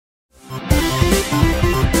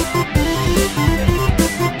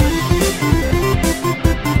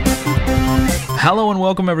Hello and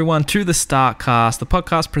welcome everyone to the Startcast, the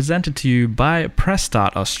podcast presented to you by Press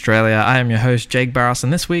Start Australia. I am your host Jake Barros,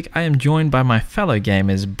 and this week I am joined by my fellow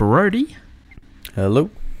gamers Brodie. Hello.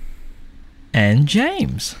 And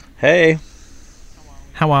James. Hey.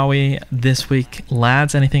 How are we this week,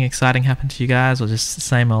 lads? Anything exciting happened to you guys, or just the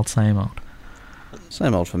same old, same old?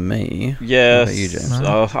 Same old for me. Yeah. What about you, James?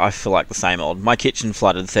 Oh, I feel like the same old. My kitchen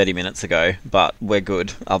flooded 30 minutes ago, but we're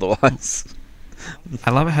good otherwise. I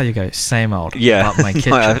love how you go, same old. Yeah. But my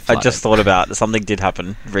kitchen I just thought about something did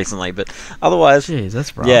happen recently, but otherwise... Jeez,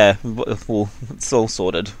 that's rough. Yeah, well, it's all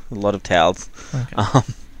sorted. A lot of towels. Okay.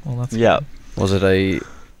 Well, that's yeah. good. Was it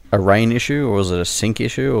a rain issue, or was it a sink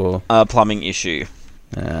issue, or A plumbing issue.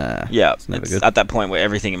 Yeah, it's never it's good. at that point where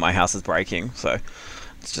everything in my house is breaking, so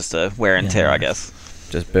it's just a wear and tear, I guess.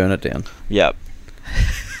 Just burn it down. Yeah.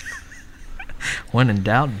 When in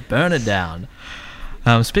doubt, burn it down.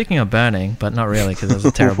 Speaking of burning, but not really, because that was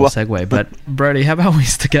a terrible segue. But Brodie, how about we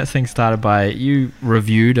get things started by you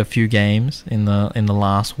reviewed a few games in the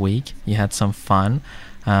last week. You had some fun.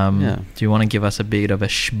 Do you want to give us a bit of a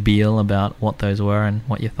spiel about what those were and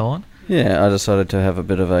what you thought? Yeah, I decided to have a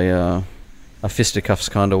bit of a fisticuffs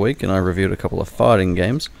kind of week, and I reviewed a couple of fighting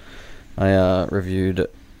games. I reviewed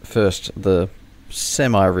first the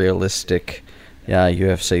semi-realistic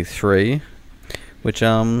UFC 3, which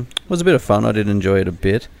was a bit of fun. I did enjoy it a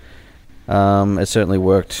bit. It certainly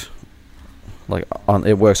worked.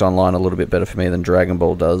 It works online a little bit better for me than Dragon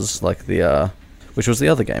Ball does. Which was the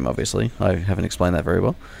other game. Obviously, I haven't explained that very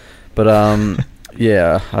well. But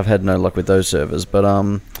yeah, I've had no luck with those servers. But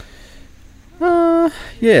yeah,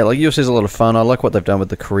 UFC's a lot of fun. I like what they've done with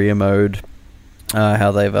the career mode.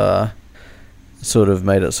 How they've sort of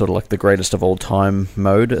made it sort of like the greatest of all time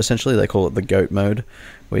mode. Essentially, they call it the GOAT mode,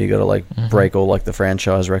 where you got to break all the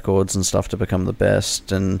franchise records and stuff to become the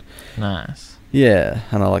best. And nice. Yeah,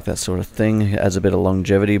 and I like that sort of thing. It adds a bit of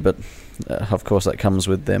longevity, but of course that comes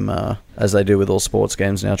with them, as they do with all sports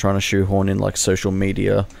games now, trying to shoehorn in social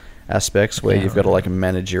media aspects where you've got to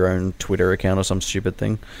manage your own Twitter account or some stupid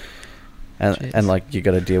thing. And you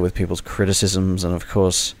got to deal with people's criticisms, and of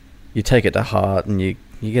course you take it to heart and you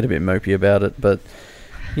get a bit mopey about it, but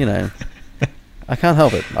I can't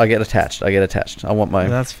help it. I get attached. I want my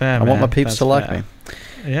That's fair. I want my peeps to like me.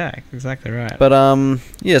 Yeah, exactly right. But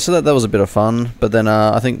yeah, so that was a bit of fun. But then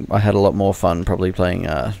I think I had a lot more fun probably playing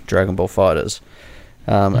Dragon Ball FighterZ.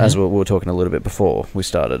 As we were talking a little bit before we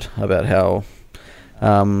started about how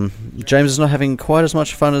James is not having quite as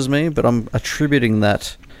much fun as me, but I'm attributing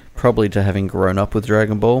that probably to having grown up with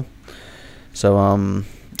Dragon Ball. So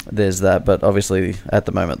there's that. But obviously at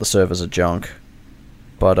the moment the servers are junk.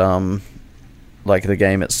 But the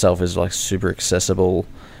game itself is super accessible.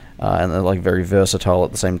 And they're very versatile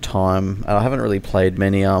at the same time. And I haven't really played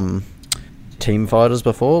many team fighters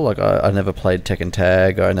before. I never played Tekken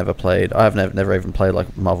Tag. I've never even played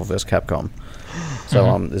Marvel vs. Capcom.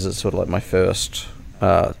 So this is sort of my first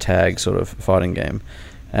tag sort of fighting game,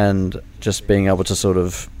 and just being able to sort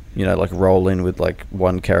of roll in with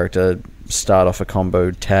one character, start off a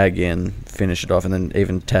combo, tag in, finish it off, and then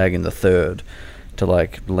even tag in the third to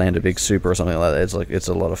land a big super or something like that. It's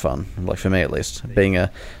a lot of fun, for me at least, being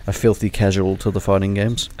a filthy casual to the fighting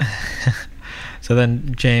games. So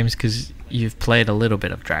then, James, because you've played a little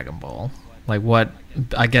bit of Dragon Ball, what,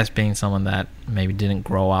 I guess being someone that maybe didn't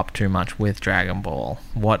grow up too much with Dragon Ball,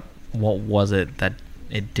 what was it that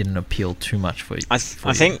it didn't appeal too much for you? I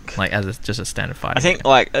think as just a standard fighting. I think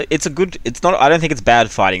it's not. I don't think it's a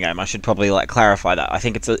bad fighting game. I should probably clarify that. I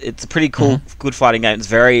think it's a pretty cool, good fighting game. It's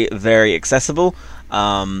very, very accessible.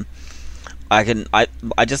 I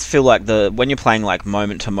just feel when you're playing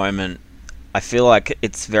moment to moment, I feel like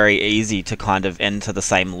it's very easy to kind of enter the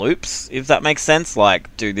same loops, if that makes sense.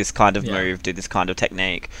 Do this kind of move, do this kind of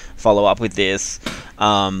technique, follow up with this,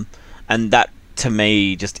 and that to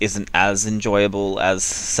me just isn't as enjoyable as,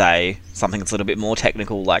 say, something that's a little bit more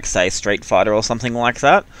technical, say Street Fighter or something like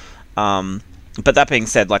that. But that being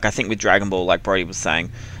said, I think with Dragon Ball, like Brodie was saying,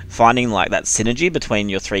 finding that synergy between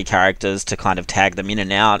your three characters to kind of tag them in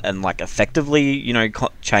and out and effectively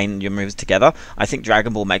chain your moves together, I think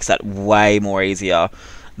Dragon Ball makes that way more easier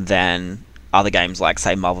than other games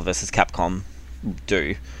say Marvel vs. Capcom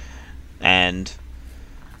do. And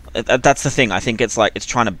that's the thing. I think it's it's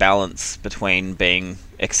trying to balance between being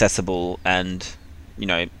accessible and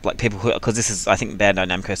people who, because this is, I think Bandai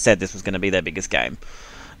Namco said this was going to be their biggest game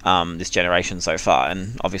this generation so far,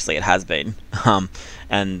 and obviously it has been.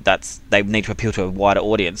 And they need to appeal to a wider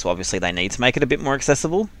audience, so obviously they need to make it a bit more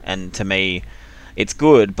accessible. And to me, it's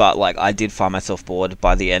good, but I did find myself bored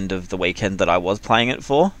by the end of the weekend that I was playing it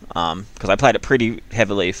for, because I played it pretty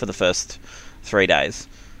heavily for the first 3 days.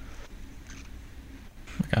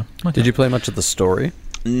 Okay. Did you play much of the story?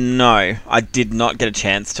 No, I did not get a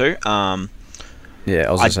chance to. Yeah,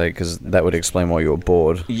 I was gonna say because that would explain why you were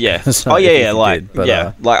bored. Yeah. So Oh yeah, if yeah. you Like, did, but,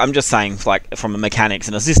 yeah. Like, I'm just saying, like, from a mechanics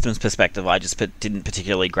and a systems perspective, I just didn't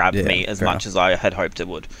particularly grab Yeah, me as fair much as I had hoped it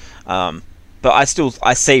would. But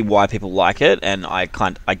I see why people like it, and I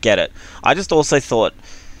get it. I just also thought,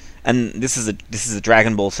 and this is a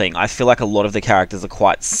Dragon Ball thing. I feel like a lot of the characters are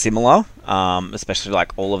quite similar, especially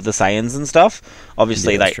like all of the Saiyans and stuff.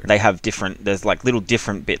 Obviously, Yeah, they have different. There's like little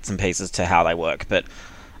different bits and pieces to how they work, but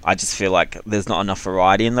I just feel like there's not enough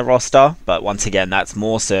variety in the roster. But once again, that's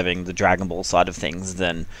more serving the Dragon Ball side of things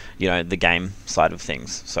than, you know, the game side of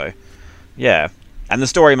things. So, yeah. And the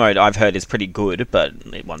story mode I've heard is pretty good, but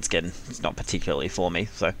once again, it's not particularly for me.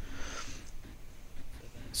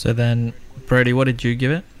 So then, Brodie, what did you give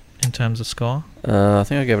it in terms of score? I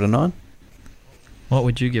think I gave it a 9. What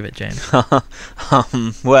would you give it, James?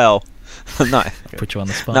 Well, no. Put you on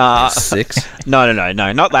the spot. Nah, 6. No,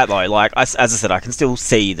 not that low. Like, as I said, I can still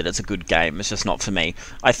see that it's a good game. It's just not for me.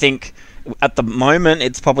 I think at the moment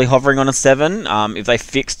it's probably hovering on a 7. If they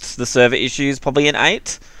fixed the server issues, probably an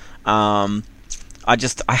 8.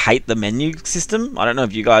 I hate the menu system. I don't know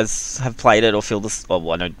if you guys have played it or feel this.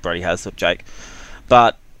 Well, I know Brodie has, or Jake,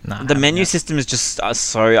 but the menu system is just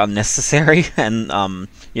so unnecessary, and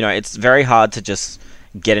you know, it's very hard to just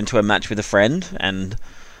get into a match with a friend. And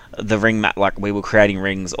the ring match, like, we were creating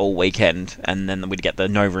rings all weekend, and then we'd get the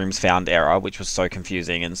no rooms found error, which was so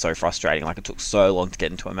confusing and so frustrating. Like, it took so long to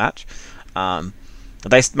get into a match.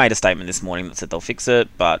 They made a statement this morning that said they'll fix it,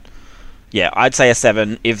 but yeah, I'd say a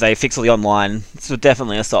 7. If they fix all the online, it's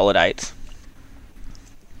definitely a solid 8.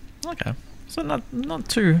 Okay, so not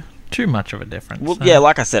too much of a difference. Well, yeah,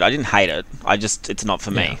 like I said, I didn't hate it. It's not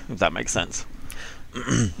for me, Yeah. if that makes sense.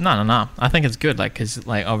 No. I think it's good, like, because,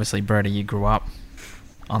 like, obviously, Brodie, you grew up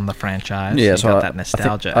on the franchise. Yeah, you so got that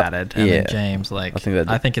nostalgia added. And then James, like,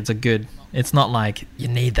 I think it's a good. It's not like you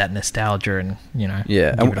need that nostalgia and, you know,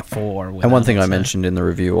 Yeah, give it a 4. And one thing I mentioned in the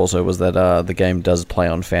review also was that the game does play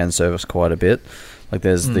on fan service quite a bit. Like,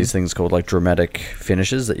 there's these things called, like, dramatic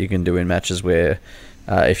finishes that you can do in matches where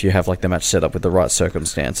if you have, like, the match set up with the right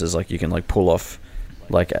circumstances, like, you can, like, pull off,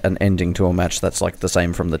 like, an ending to a match that's, like, the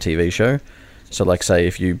same from the TV show. So, like, say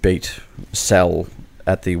if you beat Cell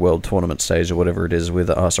at the World Tournament stage or whatever it is with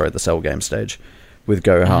the Cell game stage with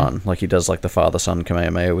Gohan, like, he does, like, the father-son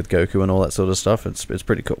Kamehameha with Goku and all that sort of stuff. It's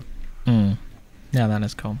pretty cool. Yeah, that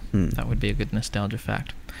is cool. That would be a good nostalgia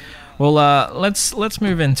fact. Well, let's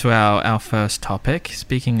move into our first topic.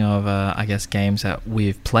 Speaking of, I guess, games that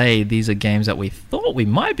we've played, these are games that we thought we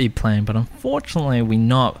might be playing, but unfortunately we're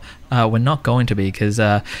not going to be, because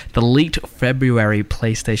the leaked February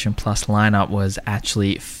PlayStation Plus lineup was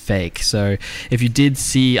actually fake. So if you did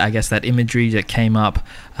see, I guess, that imagery that came up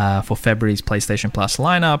for February's PlayStation Plus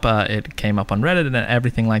lineup, it came up on Reddit and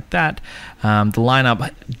everything like that. The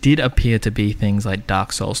lineup did appear to be things like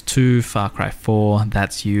Dark Souls 2, Far Cry 4,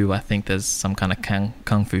 That's You. I think there's some kind of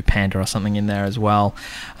Kung Fu Panda or something in there as well.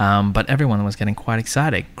 But everyone was getting quite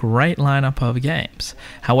excited. Great lineup of games.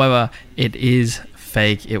 However, it is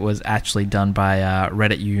fake. It was actually done by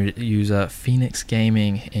Reddit user Phoenix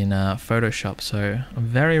Gaming in Photoshop, so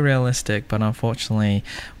very realistic, but unfortunately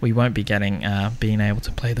we won't be being able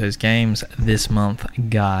to play those games this month,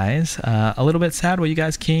 guys. A little bit sad. Were you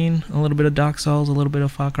guys keen? A little bit of Dark Souls, a little bit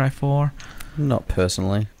of Far Cry 4? Not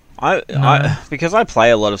personally. Because I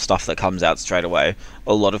play a lot of stuff that comes out straight away.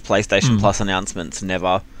 A lot of PlayStation Plus announcements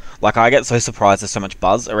never. Like, I get so surprised there's so much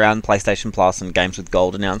buzz around PlayStation Plus and games with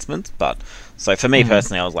gold announcements. But so for me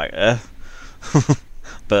personally, I was like,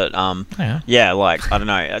 But yeah, like, I don't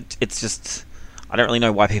know. It's just, I don't really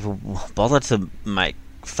know why people bother to make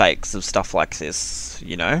fakes of stuff like this.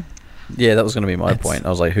 You know? Yeah, that was going to be my point. I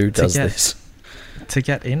was like, who does this? To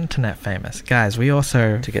get internet famous, guys. We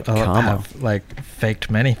also to get karma. Have, like, faked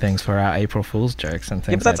many things for our April Fool's jokes and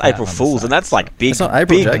things. Yeah, but that's like April Fool's, and that's like big, it's not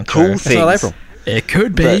April, big Jake. cool It's things. not April. It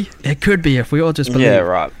could be. It could be if we all just believe. Yeah,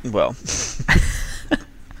 right. Well.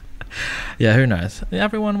 Yeah, who knows?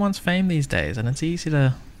 Everyone wants fame these days, and it's easy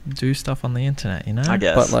to do stuff on the internet, you know? I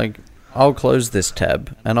guess. But, like, I'll close this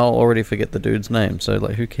tab, and I'll already forget the dude's name, so,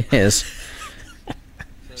 like, who cares?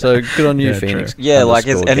 So, good on you, Yeah, Phoenix. true. Yeah, like,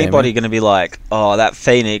 is anybody gaming. going to be like, oh, that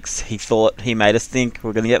Phoenix, he thought he made us think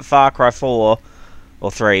we're going to get Far Cry 4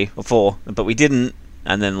 or 3 or 4, but we didn't,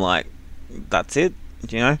 and then, like, that's it,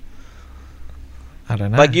 you know? I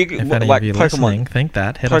don't know. Like, if any like of you Pokemon, listening think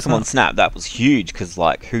that, hit us Pokemon up. Snap, that was huge, because,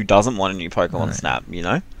 like, who doesn't want a new Pokemon Right. Snap, you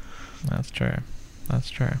know? That's true.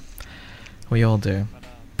 We all do.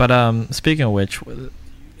 But speaking of which,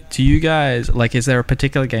 do you guys like? Is there a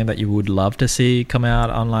particular game that you would love to see come out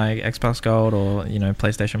on like Xbox Gold or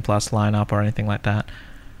PlayStation Plus lineup or anything like that?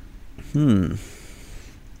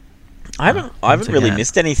 I haven't really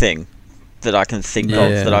missed anything that I can think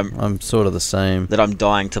of that I'm sort of the same. That I'm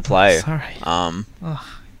dying to play. Sorry.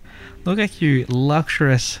 Look at you,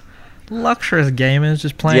 luxurious gamers,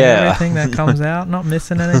 just playing everything that comes out, not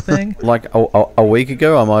missing anything. Like a week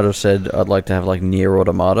ago, I might have said I'd like to have like Nier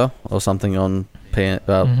Automata or something on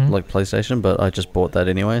like PlayStation, but I just bought that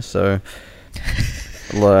anyway. So,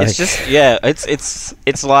 like, it's just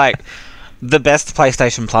it's like the best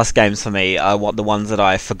PlayStation Plus games for me are the ones that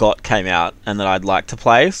I forgot came out and that I'd like to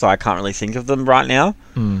play. So I can't really think of them right now.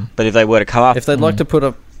 But if they were to come up, if they'd like to put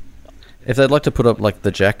up like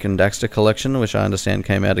the Jack and Daxter collection, which I understand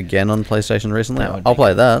came out again on PlayStation recently, I'll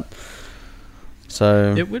play that.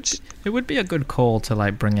 So it would be a good call to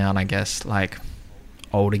like bring out, I guess, like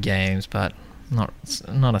older games, but not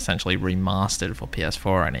essentially remastered for PS4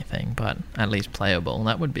 or anything, but at least playable.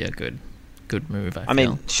 That would be a good move. I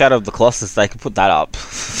mean, Shadow of the Colossus, they could put that up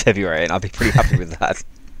February, and I'd be pretty happy with that.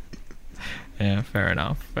 Yeah, fair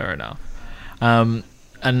enough. And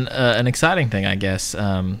an exciting thing, I guess,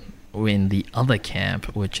 in the other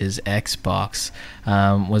camp, which is Xbox,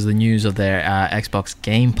 was the news of their Xbox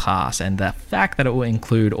Game Pass and the fact that it will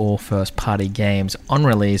include all first-party games on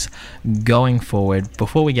release going forward.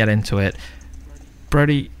 Before we get into it,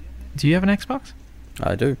 Brodie, do you have an Xbox?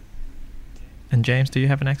 I do. And James, do you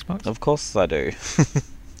have an Xbox? Of course I do.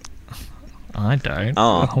 I don't.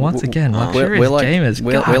 Once again, luxurious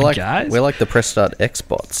gamers. Guys. We're like the Press Start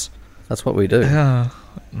Xbots. That's what we do.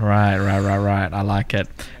 Right. I like it.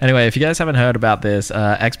 Anyway, if you guys haven't heard about this,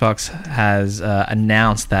 Xbox has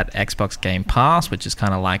announced that Xbox Game Pass, which is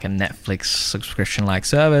kind of like a Netflix subscription-like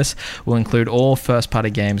service, will include all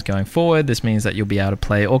first-party games going forward. This means that you'll be able to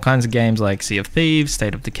play all kinds of games like Sea of Thieves,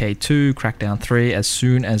 State of Decay 2, Crackdown 3 as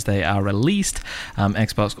soon as they are released.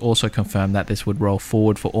 Xbox also confirmed that this would roll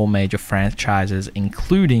forward for all major franchises,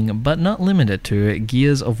 including, but not limited to,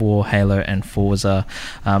 Gears of War, Halo, and Forza.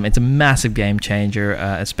 It's a massive game changer,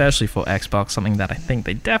 especially for Xbox, something that I think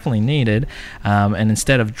they definitely needed. And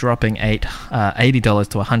instead of dropping $80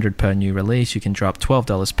 to $100 per new release, you can drop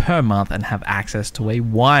 $12 per month and have access to a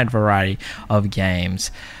wide variety of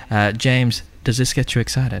games. James, does this get you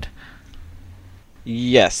excited?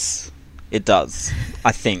 Yes, it does.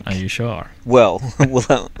 I think. Are you sure? Well,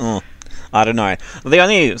 I don't know.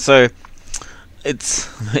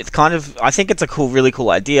 It's kind of, I think it's a really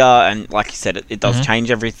cool idea, and like you said, it does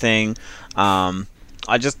change everything.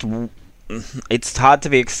 It's hard to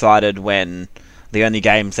be excited when the only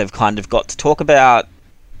games they've kind of got to talk about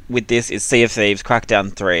with this is Sea of Thieves,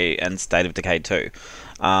 Crackdown 3, and State of Decay 2.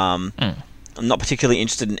 I'm not particularly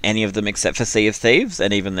interested in any of them except for Sea of Thieves,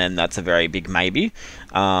 and even then that's a very big maybe.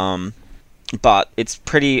 But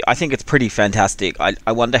I think it's pretty fantastic.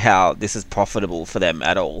 I wonder how this is profitable for them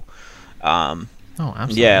at all.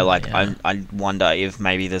 Absolutely. Yeah, I wonder if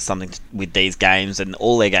maybe there's something with these games and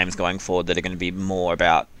all their games going forward that are going to be more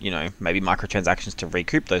about, maybe microtransactions to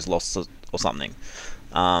recoup those losses or something.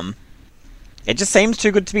 It just seems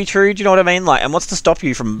too good to be true. Do you know what I mean? Like, and what's to stop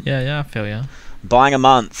you from I feel you. Buying a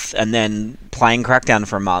month and then playing Crackdown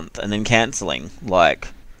for a month and then cancelling? Like,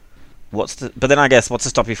 but then I guess what's to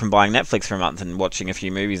stop you from buying Netflix for a month and watching a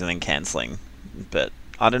few movies and then cancelling? But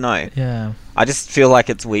I don't know. Yeah. I just feel like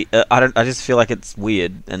it's weird. I just feel like it's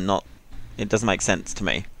weird and not. It doesn't make sense to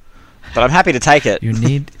me. But I'm happy to take it. You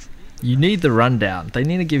need the rundown. They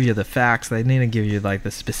need to give you the facts. They need to give you like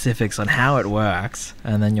the specifics on how it works,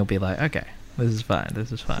 and then you'll be like, okay, this is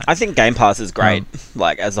fine. I think Game Pass is great.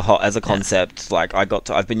 Like as a concept. Yeah. Like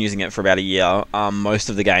I've been using it for about a year. Most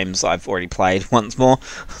of the games I've already played once more,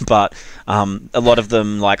 but a lot of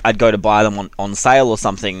them, like I'd go to buy them on sale or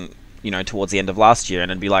something, towards the end of last year,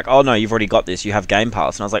 and it'd be like, oh no, you've already got this, you have Game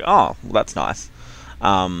Pass. And I was like, oh, well, that's nice.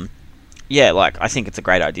 I think it's a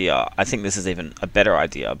great idea. I think this is even a better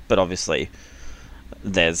idea, but obviously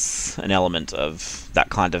there's an element of that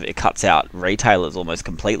kind of, it cuts out retailers almost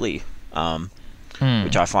completely,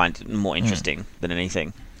 which I find more interesting than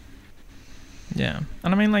anything. Yeah,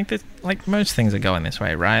 and I mean, like most things are going this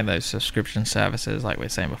way, right? Those subscription services, like we were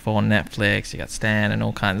saying before, Netflix, you got Stan, and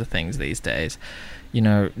all kinds of things these days.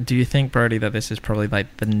 Do you think, Brodie, that this is probably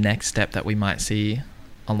like the next step that we might see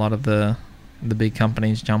a lot of the big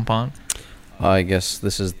companies jump on? I guess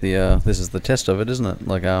this is the test of it, isn't it?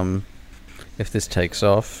 Like, if this takes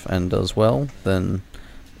off and does well, then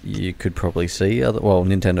you could probably see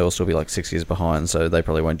Nintendo will still be like 6 years behind, so they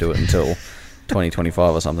probably won't do it until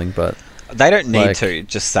 2025 or something. But they don't need to.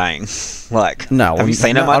 Just saying, like, no, have you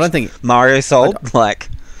seen how much I don't think Mario sold?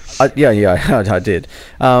 I did.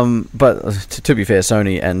 But to be fair,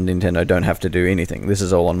 Sony and Nintendo don't have to do anything. This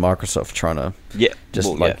is all on Microsoft trying to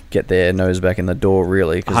get their nose back in the door,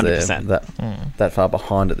 really, because they're that far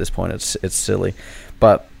behind at this point. It's silly.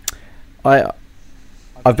 But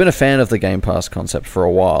I've been a fan of the Game Pass concept for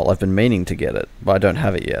a while. I've been meaning to get it, but I don't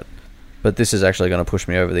have it yet. But this is actually going to push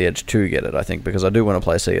me over the edge to get it, I think, because I do want to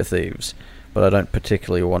play Sea of Thieves, but I don't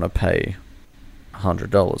particularly want to pay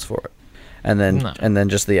 $100 for it. And then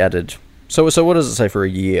just the added... So what does it say for a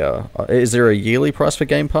year? Is there a yearly price for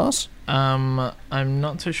Game Pass? I'm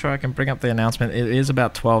not too sure. I can bring up the announcement. It is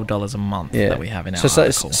about $12 a month that we have in our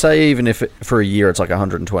article. Say even if for a year it's like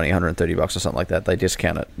 $120, $130 or something like that, they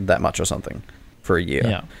discount it that much or something for a year.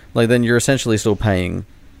 Yeah. Like, then you're essentially still paying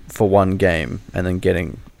for one game and then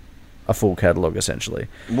getting a full catalogue, essentially.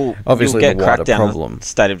 Well, obviously, you'll get the wider Crackdown problem.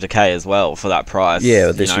 State of Decay as well for that price.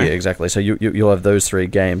 Yeah, this year, exactly. So you'll have those three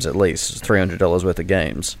games at least, $300 worth of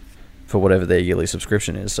games for whatever their yearly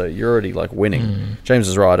subscription is. So you're already like winning. James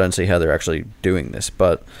is right. I don't see how they're actually doing this,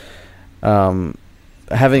 but having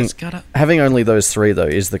only those three though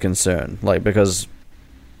is the concern. Like, because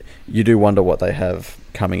you do wonder what they have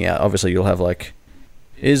coming out. Obviously, you'll have like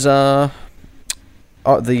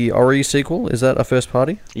the Ori sequel, is that a first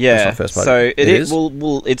party? Yeah, first party. So it is.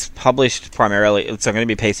 Well, it's published primarily. It's going to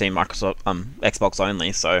be PC, Microsoft, Xbox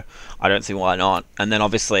only. So I don't see why not. And then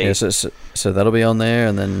obviously, yeah, so that'll be on there,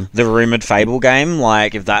 and then the rumored Fable game,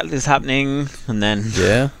 like if that is happening, and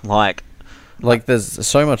then like there's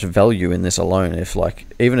so much value in this alone. If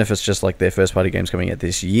even if it's just like their first party games coming out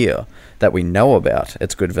this year that we know about,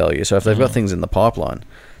 it's good value. So if they've got things in the pipeline,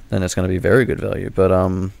 then it's going to be very good value. But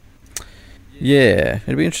yeah,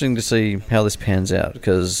 it'd be interesting to see how this pans out,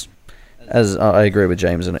 because as I agree with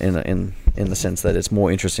James in the sense that it's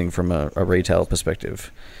more interesting from a retail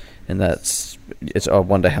perspective, and I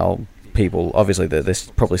wonder how people, obviously there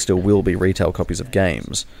probably still will be retail copies of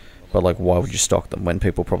games, but like, why would you stock them when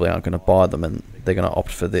people probably aren't going to buy them and they're going to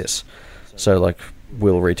opt for this? So like,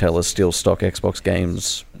 will retailers still stock Xbox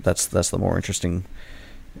games? That's the more interesting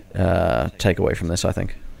takeaway from this, I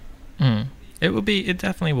think. It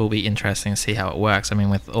definitely will be interesting to see how it works. I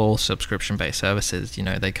mean, with all subscription-based services,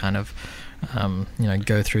 they kind of,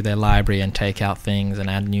 go through their library and take out things and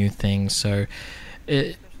add new things. So,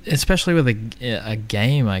 especially with a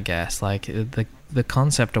game, I guess, like the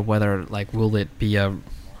concept of whether, like, will it be a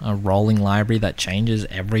rolling library that changes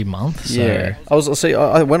every month? So.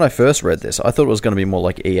 Yeah, when I first read this, I thought it was going to be more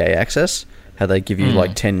like EA Access, how they give you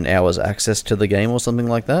like 10 hours access to the game or something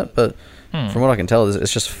like that. But from what I can tell,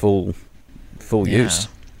 it's just full use.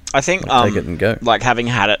 I think take it and go. Like, having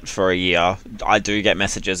had it for a year, I do get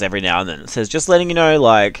messages every now and then. It says, just letting you know,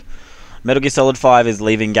 like, Metal Gear Solid 5 is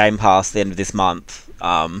leaving Game Pass at the end of this month.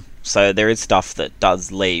 So there is stuff that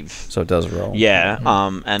does leave. So it does roll. Yeah,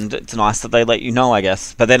 and it's nice that they let you know, I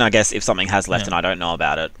guess. But then I guess if something has left and I don't know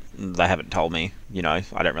about it, they haven't told me, I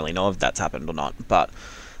don't really know if that's happened or not. But,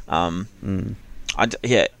 Do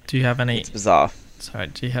you have any... It's bizarre. Sorry,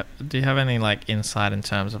 do you have any, like, insight in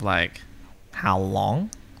terms of, like, how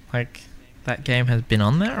long, like, that game has been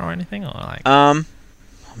on there or anything, or like?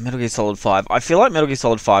 Metal Gear Solid 5. I feel like Metal Gear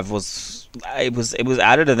Solid 5 was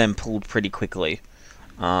added and then pulled pretty quickly.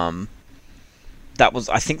 I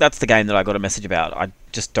think that's the game that I got a message about. I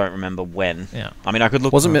just don't remember when. Yeah. I mean, I could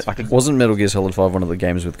look. Wasn't Metal Gear Solid 5 one of the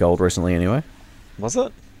games with gold recently anyway? Was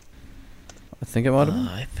it? I think it might have been.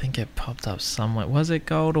 I think it popped up somewhere. Was it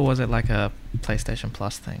gold or was it like a PlayStation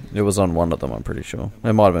Plus thing? It was on one of them, I'm pretty sure.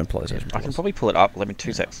 It might have been PlayStation Plus. I can probably pull it up. Let me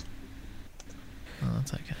 2 secs. Oh,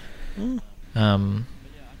 that's okay.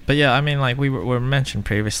 But yeah, I mean, like we were mentioned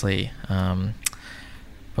previously,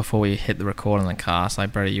 before we hit the record on the cast,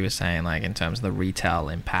 like Brodie, you were saying, like, in terms of the retail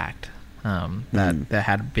impact, that there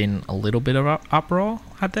had been a little bit of uproar.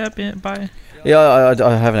 Had there been by? Yeah,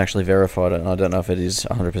 I haven't actually verified it, and I don't know if it is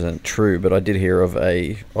 100% true, but I did hear of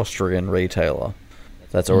a Austrian retailer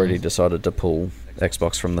that's already decided to pull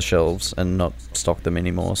Xbox from the shelves and not stock them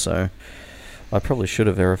anymore, so I probably should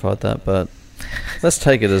have verified that, but let's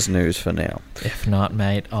take it as news for now. If not,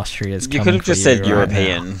 mate, Austria's coming. You could have just said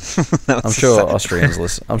European. I'm sure Austrians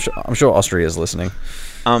listen. I'm sure Austria is listening.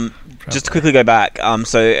 Just to quickly go back,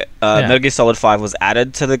 Metal Gear Solid 5 was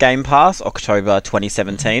added to the Game Pass October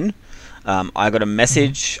 2017. I got a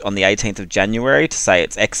message on the 18th of January to say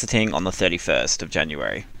it's exiting on the 31st of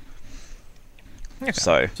January. Okay.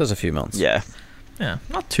 So it's a few months. Yeah,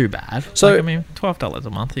 not too bad. So I mean, $12 a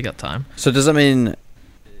month, you got time. So does that mean,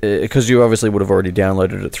 because you obviously would have already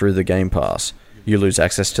downloaded it through the Game Pass, you lose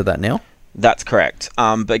access to that now? That's correct.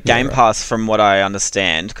 But Game Pass, from what I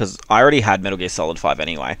understand, because I already had Metal Gear Solid 5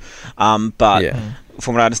 anyway,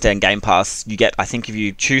 from what I understand, Game Pass, you get, I think if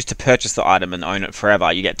you choose to purchase the item and own it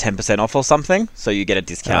forever, you get 10% off or something. So you get a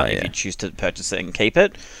discount if you choose to purchase it and keep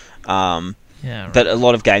it. But a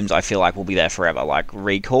lot of games I feel like will be there forever. Like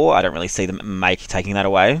Recall, I don't really see them taking that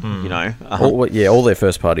away. You know, all their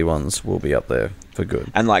first party ones will be up there for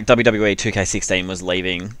good. And like WWE 2K16 was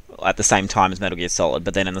leaving at the same time as Metal Gear Solid,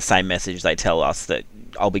 but then in the same message they tell us that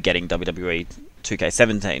I'll be getting WWE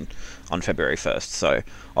 2K17 on February 1st. So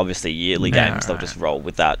obviously yearly games, they'll just roll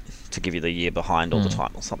with that to give you the year behind all the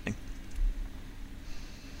time or something.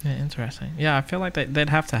 Yeah, interesting. Yeah, I feel like they'd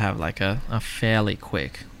have to have like a fairly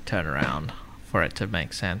quick turnaround for it to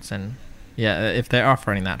make sense. And yeah, if they're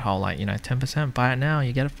offering that whole 10%, buy it now,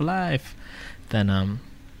 you get it for life, then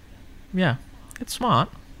yeah, it's smart.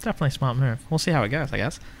 Definitely a smart move. We'll see how it goes, I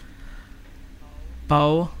guess.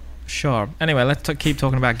 Sure. Anyway, let's keep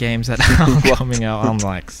talking about games that are coming out. I'm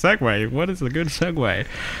like, segue. What is a good segue?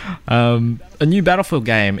 A new Battlefield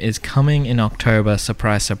game is coming in October.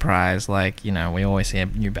 Surprise, surprise. We always see a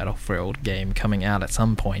new Battlefield game coming out at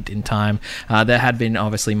some point in time. There had been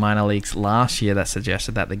obviously minor leaks last year that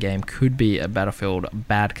suggested that the game could be a Battlefield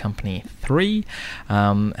Bad Company 3.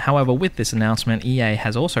 However, with this announcement, EA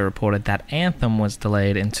has also reported that Anthem was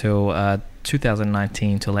delayed until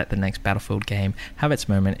 2019 to let the next Battlefield game have its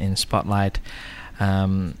moment in spotlight,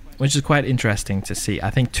 which is quite interesting to see. I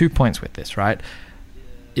think 2 points with this, right?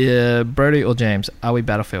 Brodie or James, are we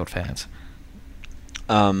Battlefield fans?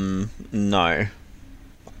 No.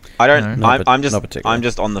 I don't. No, I'm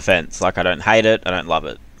just on the fence. Like, I don't hate it. I don't love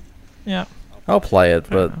it. Yeah. I'll play it,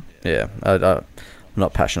 but I'm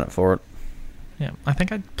not passionate for it. Yeah, I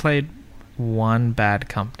think I played one Bad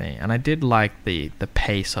Company, and I did like the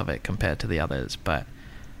pace of it compared to the others, but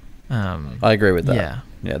I agree with that.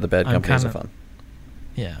 Yeah, the Bad Companies are fun.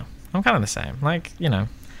 Yeah, I'm kind of the same.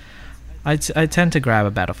 I tend to grab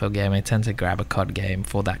a Battlefield game. I tend to grab a COD game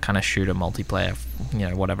for that kind of shooter multiplayer,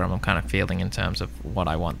 whatever I'm kind of feeling in terms of what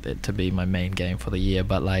I want it to be my main game for the year.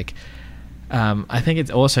 But I think it's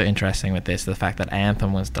also interesting with this, the fact that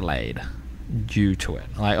Anthem was delayed due to it.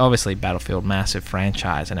 Obviously Battlefield, massive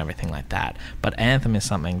franchise and everything like that, but Anthem is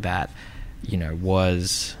something that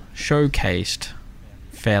was showcased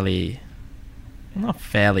not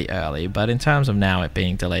fairly early, but in terms of now it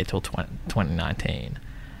being delayed till 2019.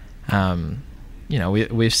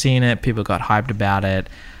 We've seen it, people got hyped about it.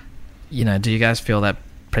 Do you guys feel that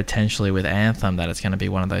potentially with Anthem that it's going to be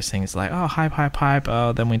one of those things hype,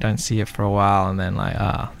 then we don't see it for a while, and then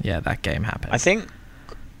that game happened? I think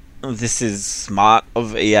this is smart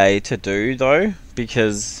of EA to do, though,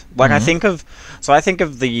 because I think of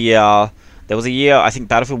the year. There was a year, I think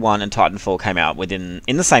Battlefield 1 and Titanfall came out in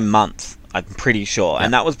the same month, I'm pretty sure.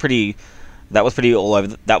 And that was pretty all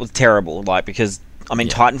over. That was terrible, because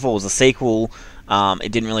Titanfall was a sequel.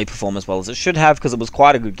 It didn't really perform as well as it should have, because it was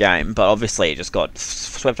quite a good game, but obviously it just got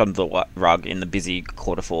swept under the rug in the busy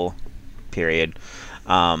Q4 period.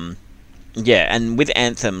 And with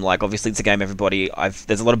Anthem, obviously it's a game there's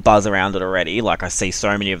a lot of buzz around it already. I see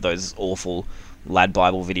so many of those awful Lad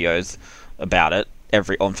Bible videos about it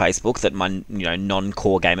on Facebook that my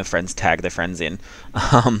non-core gamer friends tag their friends in.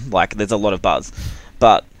 There's a lot of buzz,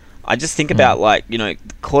 but I just think about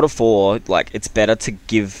Q4. It's better to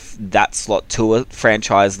give that slot to a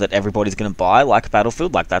franchise that everybody's going to buy, like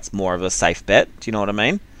Battlefield. That's more of a safe bet. Do you know what I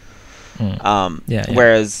mean?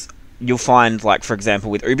 Whereas you'll find, for example,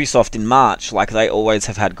 with Ubisoft in March, they always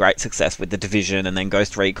have had great success with The Division and then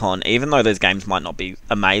Ghost Recon. Even though those games might not be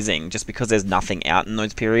amazing, just because there's nothing out in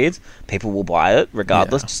those periods, people will buy it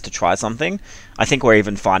regardless, just to try something. I think we're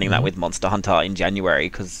even finding that with Monster Hunter in January,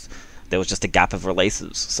 because there was just a gap of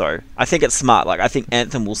releases. So I think it's smart. I think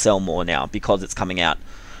Anthem will sell more now because it's coming out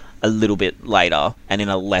a little bit later and in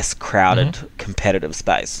a less crowded, competitive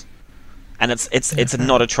space. And it's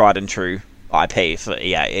not a tried and true IP for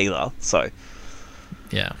EA either, so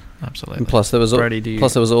yeah, absolutely. And plus there was all.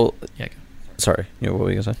 Yeah. Sorry, what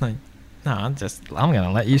were you gonna say? No, I'm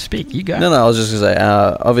gonna let you speak. You go. No, I was just gonna say.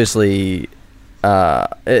 Obviously,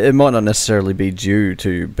 it might not necessarily be due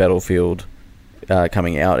to Battlefield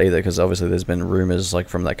coming out either, because obviously there's been rumors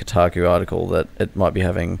from that Kotaku article that it might be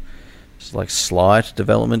having slight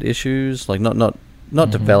development issues, not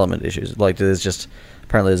development issues.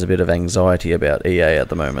 There's a bit of anxiety about EA at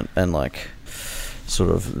the moment, and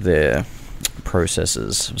sort of their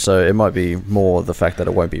processes. So it might be more the fact that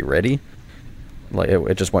it won't be ready.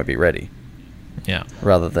 It just won't be ready. Yeah.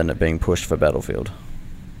 Rather than it being pushed for Battlefield.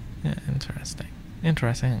 Yeah, interesting.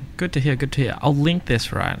 Good to hear. I'll link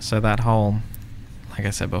this, right? So that whole, like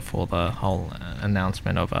I said before, the whole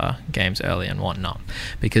announcement of games early and whatnot.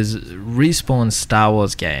 Because Respawn's Star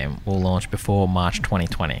Wars game will launch before March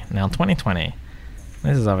 2020. Now, 2020...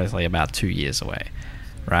 This is obviously about 2 years away.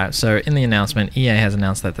 Right, so in the announcement, EA has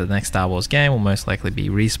announced that the next Star Wars game will most likely be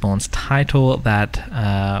Respawn's title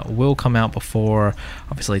that will come out before,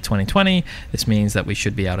 obviously, 2020. This means that we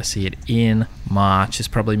should be able to see it in March. This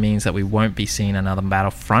probably means that we won't be seeing another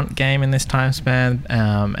Battlefront game in this time span,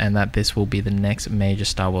 and that this will be the next major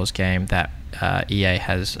Star Wars game that EA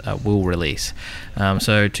will release.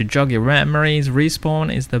 So to jog your memories,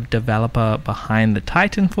 Respawn is the developer behind the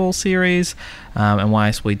Titanfall series, and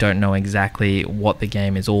whilst we don't know exactly what the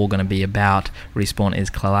game is all going to be about, Respawn is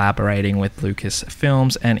collaborating with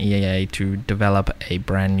Lucasfilms and EA to develop a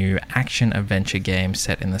brand new action-adventure game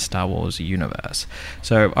set in the Star Wars universe.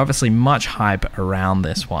 So obviously much hype around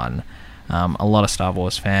this one. A lot of Star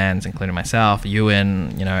Wars fans, including myself,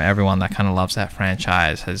 Ewan, everyone that kind of loves that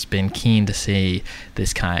franchise has been keen to see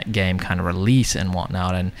this game kind of release and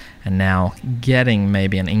whatnot, and now getting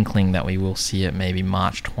maybe an inkling that we will see it maybe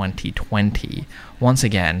March 2020. Once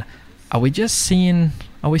again, are we seeing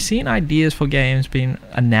ideas for games being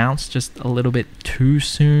announced just a little bit too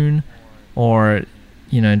soon? Or,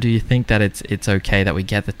 do you think that it's okay that we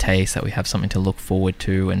get the taste, that we have something to look forward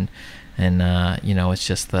to, and it's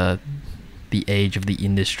just the age of the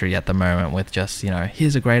industry at the moment with just,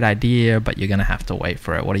 here's a great idea, but you're going to have to wait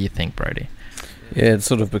for it. What do you think, Brodie? Yeah, it's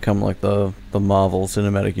sort of become like the Marvel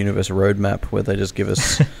Cinematic Universe roadmap, where they just give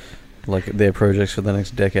us like their projects for the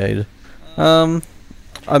next decade. I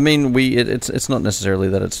mean, it's not necessarily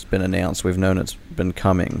that it's been announced. We've known it's been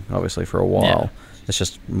coming, obviously, for a while. Yeah. It's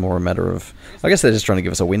just more a matter of, I guess they're just trying to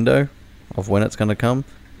give us a window of when it's going to come,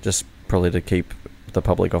 just probably to keep the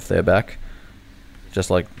public off their back. Just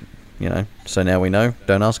like, so now we know.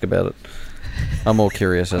 Don't ask about it. I'm more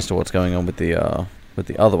curious as to what's going on with the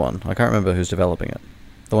other one. I can't remember who's developing it.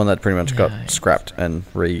 The one that pretty much got scrapped and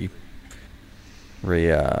it didn't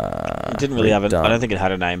really have I don't think it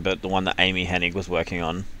had a name, but the one that Amy Hennig was working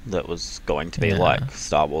on that was going to be like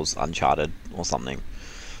Star Wars Uncharted or something.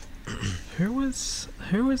 Who was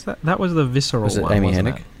that? That was the Visceral one. Was it Amy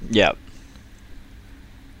Hennig? Yeah.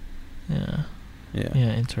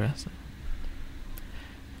 Yeah, interesting.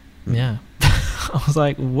 Yeah. I was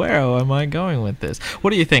like, where am I going with this?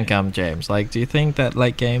 What do you think, James? Like, do you think that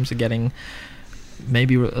games are getting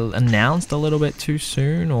maybe announced a little bit too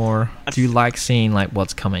soon, or do you like seeing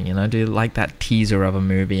what's coming? Do you like that teaser of a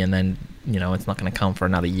movie and then it's not going to come for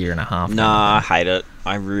another year and a half? Nah, I hate it.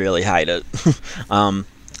 I really hate it.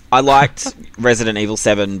 I liked Resident Evil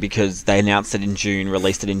 7 because they announced it in June,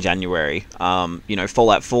 released it in January.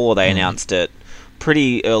 Fallout 4, they announced it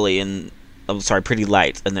pretty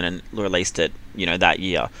late, and then released it, that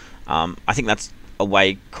year. I think that's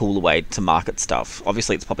a cooler way to market stuff.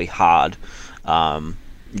 Obviously, it's probably hard.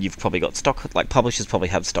 You've probably got publishers probably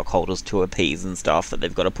have stockholders to appease and stuff, that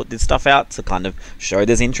they've got to put this stuff out to kind of show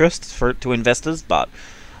there's interest to investors. But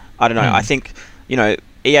I don't know. I think,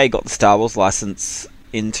 EA got the Star Wars license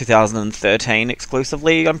in 2013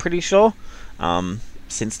 exclusively, I'm pretty sure.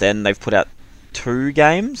 Since then, they've put out 2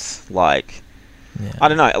 games. I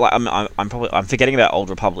don't know. I'm forgetting about Old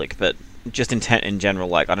Republic, but just intent in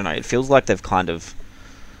general. I don't know. It feels like they've kind of.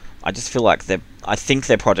 I just feel like I think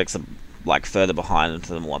their projects are further behind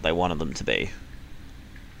than what they wanted them to be.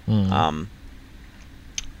 And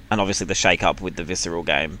obviously the shake-up with the Visceral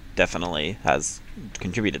game definitely has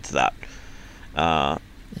contributed to that.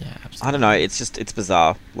 Absolutely. I don't know. It's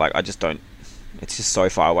bizarre. I just don't. It's just so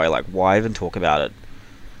far away. Why even talk about it?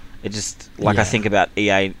 It just I think about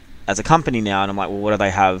EA as a company now, and I'm like, well, what do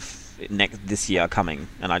they have this year coming?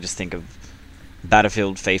 And I just think of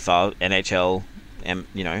Battlefield, FIFA, NHL, and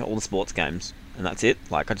all the sports games, and that's it.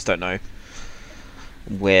 I just don't know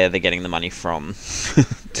where they're getting the money from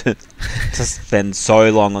to spend so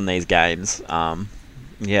long on these games.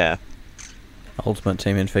 Ultimate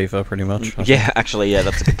Team in FIFA, pretty much. Actually,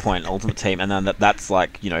 that's a good point. Ultimate Team, and then that's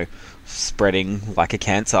spreading like a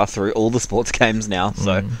cancer through all the sports games now.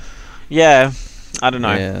 So, I don't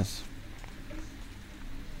know. Yes.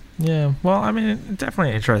 Yeah, well, I mean,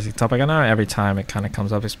 definitely an interesting topic. I know every time it kind of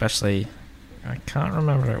comes up, especially, I can't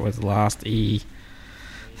remember if it was last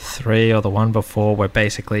E3 or the one before, where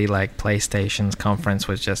basically PlayStation's conference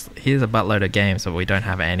was just, here's a buttload of games, but we don't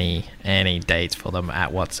have any dates for them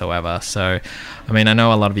at whatsoever. So, I mean, I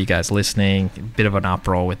know a lot of you guys listening, a bit of an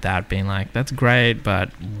uproar with that, being like, that's great, but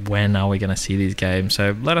when are we going to see these games?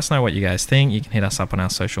 So let us know what you guys think. You can hit us up on our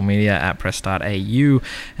social media at PressStartAU,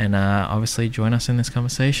 and obviously join us in this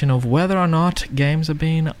conversation of whether or not games are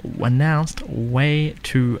being announced way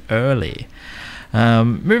too early.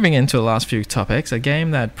 Moving into the last few topics, a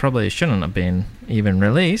game that probably shouldn't have been even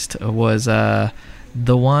released was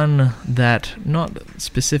the one that not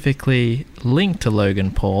specifically linked to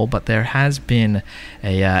Logan Paul, but there has been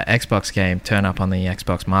a Xbox game turn up on the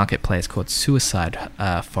Xbox Marketplace called Suicide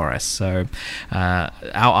Forest. So our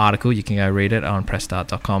article, you can go read it on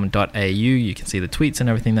pressstart.com.au. You can see the tweets and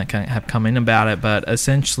everything that have come in about it, but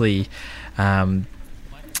essentially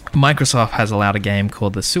Microsoft has allowed a game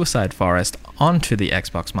called the Suicide Forest onto the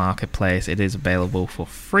Xbox Marketplace. It is available for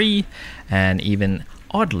free, and even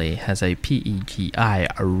oddly has a PEGI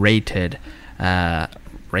rated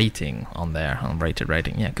rating on there. Rated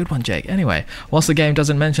rating. Yeah, good one, Jake. Anyway, whilst the game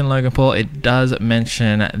doesn't mention Logan Paul, it does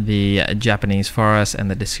mention the Japanese forest,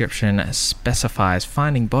 and the description specifies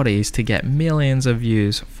finding bodies to get millions of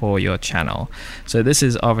views for your channel. So this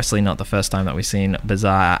is obviously not the first time that we've seen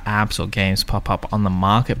bizarre apps or games pop up on the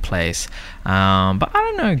marketplace. But I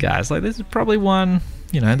don't know, guys. Like, this is probably one...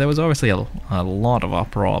 there was obviously a lot of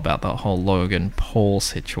uproar about the whole Logan Paul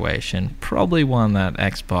situation. Probably one that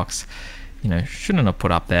Xbox, shouldn't have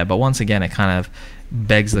put up there. But once again, it kind of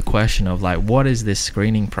begs the question of, like, what is this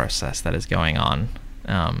screening process that is going on?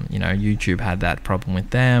 YouTube had that problem with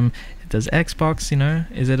them. Does Xbox,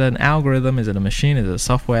 is it an algorithm? Is it a machine? Is it a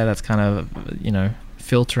software that's kind of,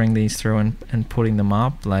 filtering these through and putting them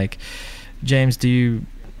up? Like, James, do you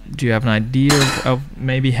have an idea of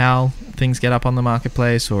maybe how things get up on the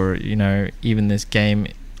marketplace, or even this game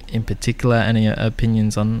in particular? Any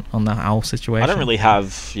opinions on the whole situation? I don't really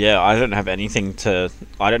have. I don't have anything to.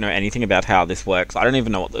 I don't know anything about how this works. I don't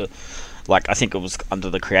even know what I think it was under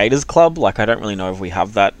the Creators Club. Like, I don't really know if we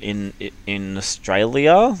have that in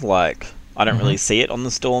Australia. Like, I don't really see it on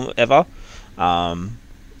the store ever.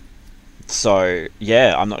 So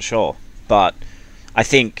yeah, I'm not sure, but I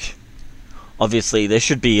think. Obviously, there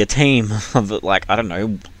should be a team of, like, I don't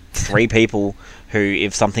know, 3 people who,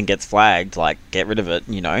 if something gets flagged, like, get rid of it.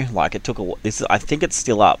 Like, it took I think it's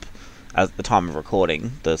still up at the time of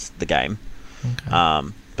recording the game.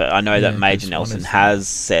 Okay. But I know that Major Nelson has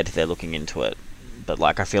said they're looking into it. But,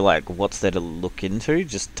 like, I feel like, what's there to look into?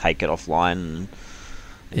 Just take it offline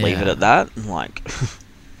and leave it at that. Like,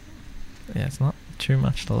 yeah, it's not too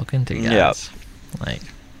much to look into, guys. Yep. Like,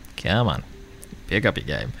 come on, pick up your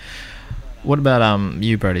game. What about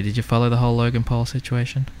you, Brodie? Did you follow the whole Logan Paul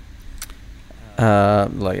situation?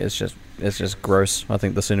 It's just gross. I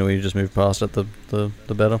think the sooner we just move past it, the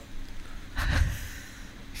better.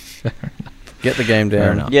 Fair enough. Get the game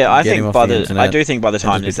down. Yeah, I think by the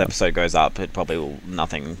time this episode goes up, it probably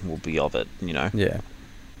nothing will be of it. Yeah,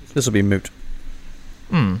 this will be moot.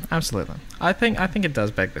 Absolutely. I think it does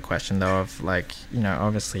beg the question, though, of, like,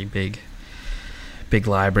 obviously big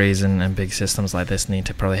libraries and big systems like this need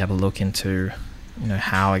to probably have a look into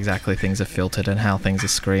how exactly things are filtered and how things are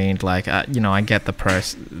screened. Like, I get the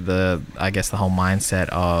whole mindset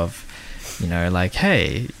of, like,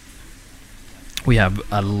 hey, we have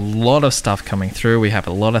a lot of stuff coming through, we have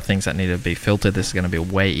a lot of things that need to be filtered. This is going to be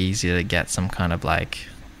way easier to get some kind of, like,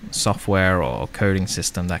 software or coding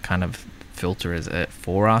system that kind of filters it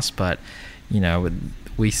for us. But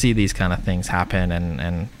we see these kind of things happen,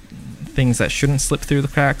 and things that shouldn't slip through the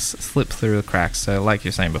cracks. So, like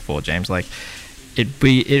you're saying before, James, like,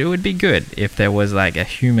 it would be good if there was, like, a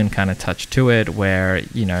human kind of touch to it, where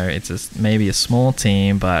it's maybe a small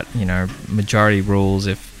team, but majority rules.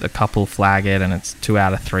 If a couple flag it and it's 2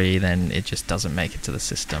 out of 3, then it just doesn't make it to the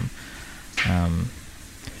system.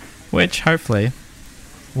 Which hopefully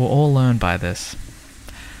we'll all learn by this.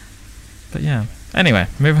 But yeah. Anyway,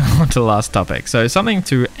 moving on to the last topic. So, something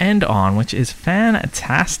to end on, which is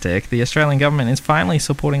fantastic. The Australian government is finally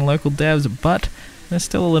supporting local devs, but there's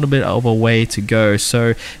still a little bit of a way to go. So,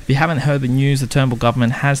 if you haven't heard the news, the Turnbull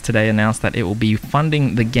government has today announced that it will be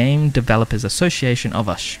funding the Game Developers Association of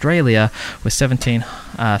Australia with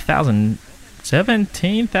 $17,000.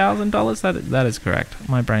 That is correct.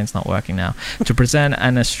 My brain's not working now. To present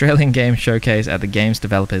an Australian game showcase at the Games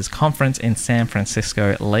Developers Conference in San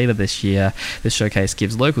Francisco later this year. This showcase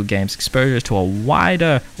gives local games exposure to a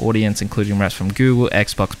wider audience, including reps from Google,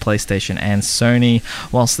 Xbox, PlayStation, and Sony.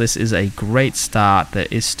 Whilst this is a great start, there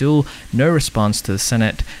is still no response to the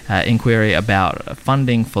Senate inquiry about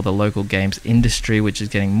funding for the local games industry, which is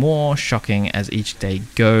getting more shocking as each day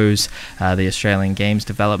goes. The Australian games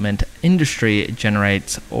development industry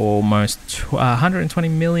generates almost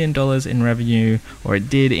 $120 million in revenue, or it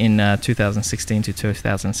did in 2016 to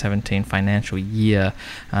 2017 financial year.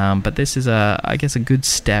 But this is I guess a good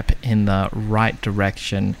step in the right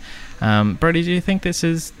direction. Brodie, do you think this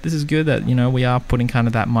is good, that we are putting kind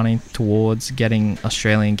of that money towards getting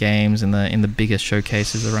Australian games in the biggest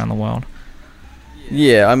showcases around the world?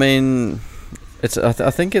 Yeah, I mean,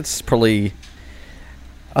 I think it's probably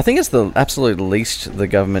I think it's the absolute least the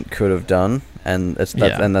government could have done, and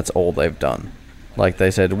and that's all they've done. Like,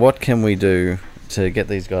 they said, what can we do to get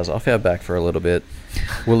these guys off our back for a little bit?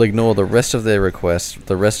 We'll ignore the rest of their requests,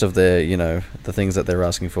 the rest of their, the things that they're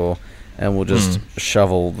asking for, and we'll just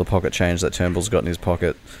shovel the pocket change that Turnbull's got in his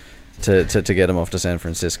pocket to get him off to San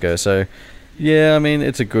Francisco. So, yeah, I mean,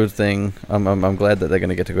 it's a good thing. I'm glad that they're going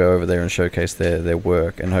to get to go over there and showcase their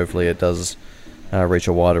work, and hopefully it does reach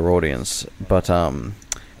a wider audience. But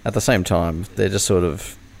at the same time, they're just sort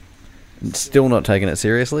of still not taking it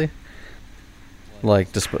seriously.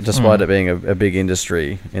 Like, despite it being a big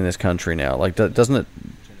industry in this country now, like, doesn't it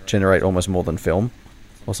generate almost more than film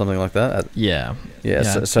or something like that? Yeah.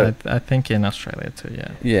 So I think in Australia too.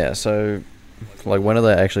 Yeah. Yeah. So, like, when are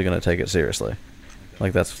they actually going to take it seriously?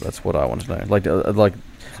 Like, that's what I want to know. Like,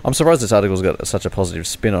 I'm surprised this article's got such a positive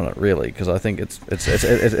spin on it, really, because I think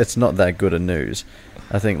it's not that good a news.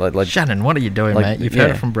 I think like Shannon, what are you doing, mate? You've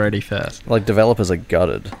heard it from Brodie first. Like, developers are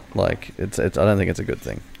gutted. Like, it's I don't think it's a good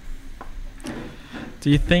thing. Do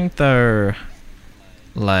you think, though,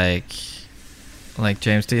 like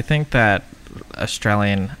James, do you think that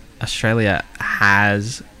Australia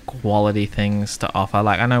has quality things to offer?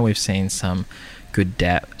 Like, I know we've seen some good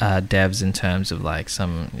devs in terms of, like,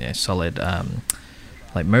 some solid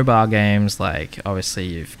like mobile games. Like, obviously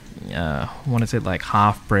you've what is it, like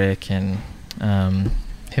Half Brick and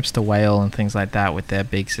Hipster Whale and things like that with their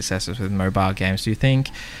big successes with mobile games. Do you think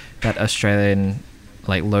that Australian,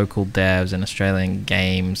 like, local devs and Australian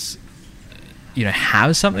games,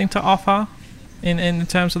 have something to offer in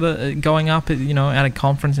terms of the going up at a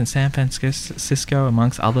conference in San Francisco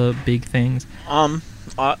amongst other big things? I'm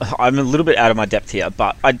a little bit out of my depth here,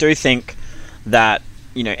 but I do think that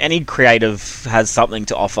any creative has something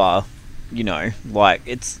to offer. Like,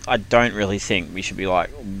 I don't really think we should be like,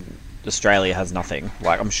 Australia has nothing.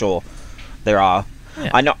 Like, I'm sure there are. Yeah.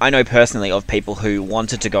 I know personally of people who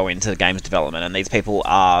wanted to go into games development, and these people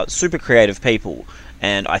are super creative people,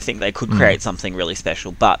 and I think they could create something really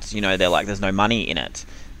special, but they're like, there's no money in it,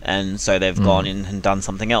 and so they've gone in and done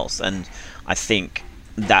something else. And I think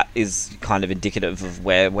that is kind of indicative of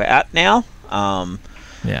where we're at now.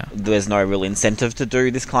 There's no real incentive to do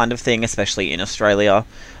this kind of thing, especially in Australia.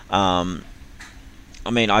 I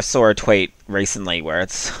mean, I saw a tweet recently where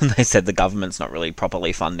they said the government's not really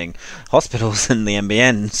properly funding hospitals in the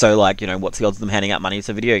NBN. So, like, what's the odds of them handing out money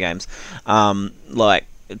to video games? Like,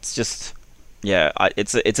 it's just,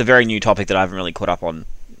 it's a very new topic that I haven't really caught up on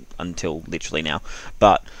until literally now.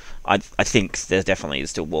 But I think there definitely is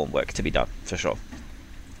still more work to be done, for sure.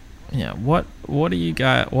 Yeah. What would you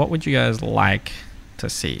guys like to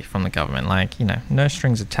see from the government? Like, no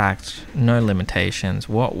strings attached, no limitations.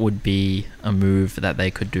 What would be a move that they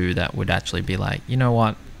could do that would actually be like, you know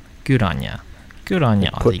what, good on ya, Aussie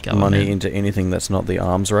government. Put money into anything that's not the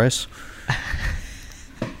arms race.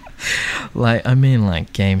 Like, I mean,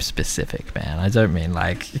 like, game specific, man. I don't mean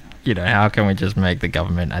like, how can we just make the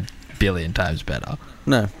government a billion times better?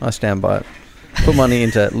 No, I stand by it. Put money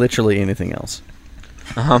into literally anything else.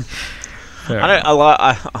 I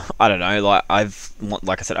don't know. Like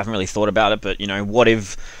I said, I haven't really thought about it, but what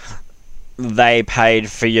if they paid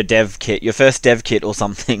for your dev kit, your first dev kit or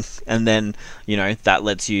something, and then that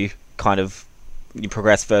lets you kind of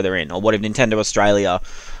progress further in? Or what if Nintendo Australia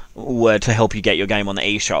were to help you get your game on the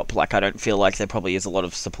eShop? Like, I don't feel like there probably is a lot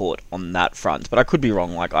of support on that front, but I could be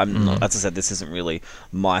wrong. Like, I'm not, as I said, this isn't really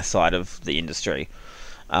my side of the industry.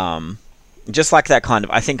 Just like that kind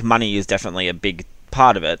of, I think money is definitely a big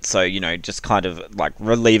part of it, so just kind of like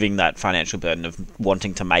relieving that financial burden of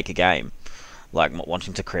wanting to make a game, like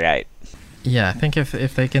wanting to create. Yeah, I think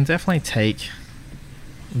if they can definitely take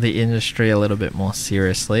the industry a little bit more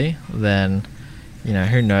seriously, then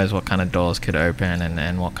who knows what kind of doors could open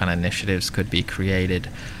and what kind of initiatives could be created.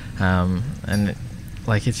 And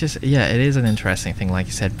like, it's just, it is an interesting thing, like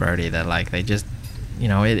you said, Brodie, that like they just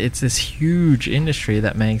it's this huge industry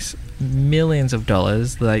that makes millions of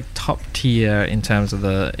dollars, like top tier in terms of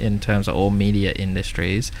all media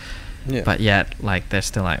industries, but yet like they're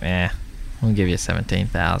still like, we'll give you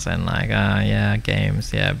 17,000, like, games,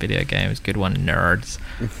 video games, good one, nerds.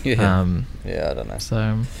 I don't know.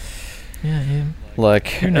 So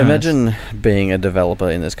like, imagine being a developer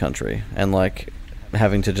in this country and like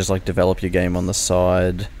having to just like develop your game on the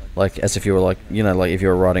side, like as if you were like, like if you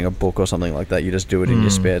were writing a book or something like that, you just do it in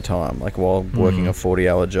your spare time, like while working a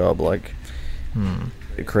 40-hour job. Like,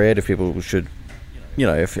 creative people should,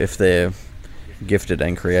 if they're gifted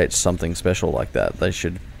and create something special like that, they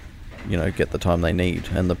should, get the time they need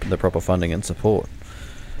and the proper funding and support.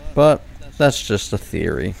 But that's just a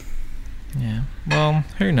theory. Yeah, well,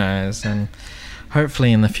 who knows? And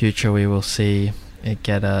hopefully in the future we will see it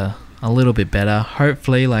get a little bit better.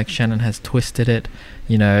 Hopefully, like Shannon has twisted it,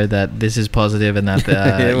 that this is positive and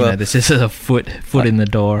that this is a foot in the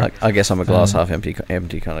door. I guess I'm a glass half empty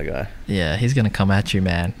kind of guy. Yeah, he's gonna come at you,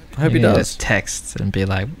 man. I hope he does. Text and be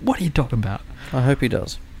like, "What are you talking about?" I hope he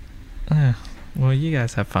does. Well, you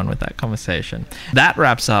guys have fun with that conversation. That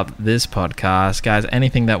wraps up this podcast. Guys,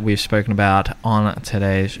 anything that we've spoken about on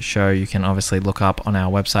today's show, you can obviously look up on our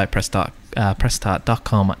website,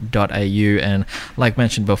 pressstart.com.au. And like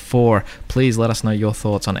mentioned before, please let us know your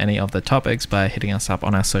thoughts on any of the topics by hitting us up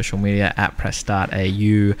on our social media at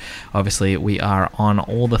pressstart.au. Obviously, we are on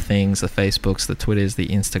all the things, the Facebooks, the Twitters, the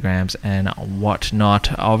Instagrams, and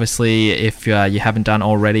whatnot. Obviously, if you haven't done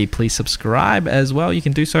already, please subscribe as well. You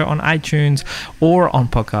can do so on iTunes or on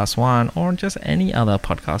Podcast One or just any other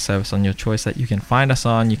podcast service on your choice that you can find us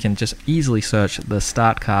on. You can just easily search the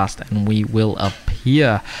Startcast and we will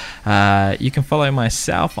appear. You can follow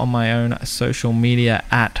myself on my own social media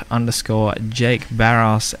at _Jake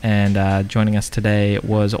Barros, and joining us today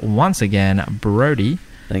was once again Brodie.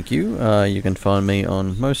 Thank you. You can find me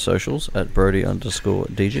on most socials at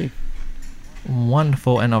Brodie_DG.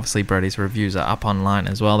 Wonderful. And obviously Brodie's reviews are up online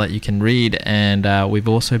as well that you can read, and we've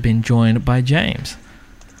also been joined by James.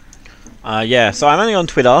 So I'm only on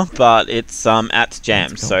Twitter, but it's at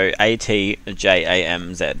Jams, so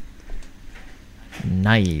ATJAMZ.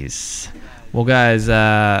 Nice. Well, guys,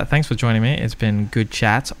 thanks for joining me. It's been good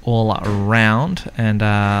chats all around, and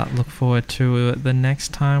look forward to the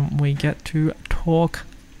next time we get to talk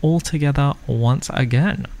all together once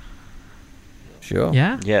again. Sure.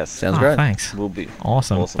 Yeah? Yes. Sounds great. Thanks. Will be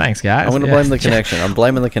awesome. Thanks, guys. I'm going to blame the connection. I'm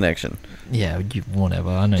blaming the connection. Yeah, whatever.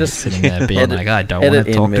 I know just you're sitting there being like, I don't want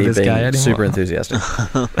to talk to this guy anymore. Super enthusiastic.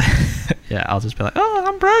 Yeah, I'll just be like, oh,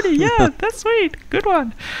 I'm Brodie. Yeah, that's sweet. Good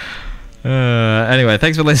one. Anyway,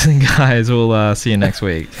 thanks for listening, guys. We'll see you next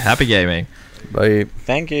week. Happy gaming. Bye.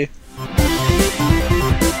 Thank you.